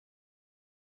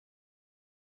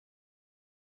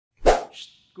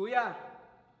Kuya.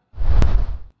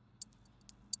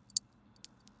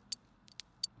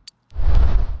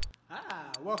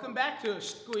 Welcome back to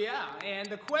Kuya. And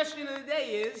the question of the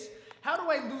day is, how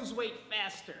do I lose weight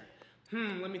faster?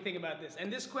 Let me think about this.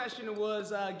 And this question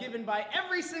was given by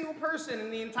every single person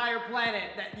in the entire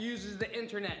planet that uses the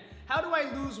internet. How do I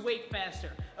lose weight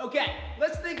faster? Okay,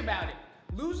 let's think about it.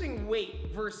 Losing weight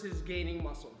versus gaining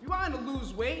muscle. If you want to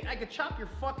lose weight, I could chop your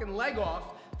fucking leg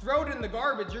off, throw it in the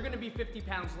garbage, you're gonna be 50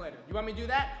 pounds later. You want me to do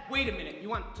that? Wait a minute, you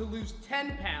want to lose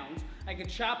 10 pounds, I could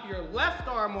chop your left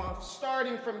arm off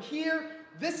starting from here.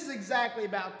 This is exactly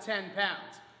about 10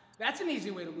 pounds. That's an easy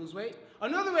way to lose weight.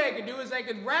 Another way I could do is I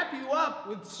could wrap you up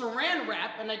with saran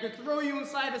wrap and I could throw you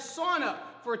inside a sauna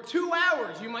for 2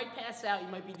 hours. You might pass out, you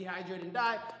might be dehydrated and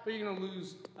die, but you're gonna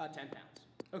lose 10 pounds.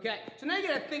 Okay, so now you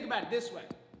gotta think about it this way.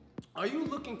 Are you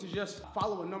looking to just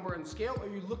follow a number on the scale, or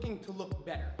are you looking to look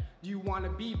better? Do you wanna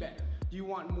be better? Do you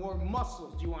want more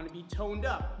muscles? Do you wanna be toned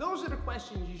up? Those are the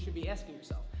questions you should be asking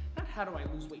yourself. Not how do I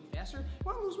lose weight faster? You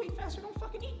wanna lose weight faster, don't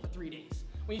fucking eat for 3 days.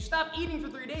 When you stop eating for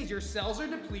 3 days, your cells are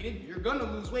depleted, you're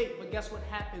gonna lose weight, but guess what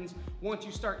happens once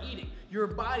you start eating? Your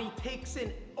body takes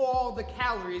in all the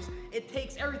calories, it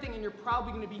takes everything, and you're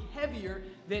probably gonna be heavier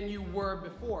than you were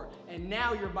before. And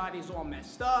now your body's all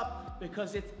messed up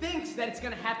because it thinks that it's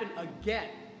gonna happen again.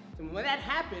 And when that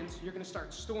happens, you're gonna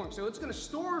start storing. So it's gonna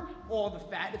store all the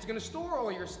fat, it's gonna store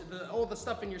all the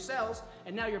stuff in your cells,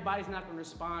 and now your body's not gonna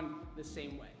respond the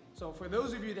same way. So for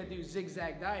those of you that do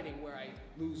zigzag dieting, where I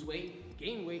lose weight,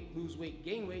 gain weight, lose weight,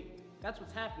 gain weight, that's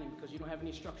what's happening because you don't have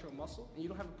any structural muscle and you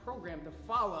don't have a program to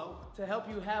follow to help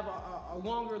you have a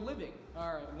longer living,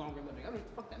 I mean,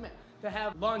 fuck that meant, to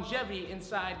have longevity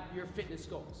inside your fitness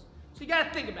goals. So you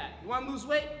gotta think about it. You wanna lose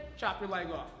weight? Chop your leg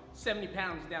off. 70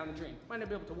 pounds down the drain. Might not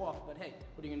be able to walk, but hey,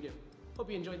 what are you gonna do? Hope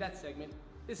you enjoyed that segment.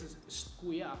 This is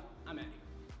Kuya. I'm out of here.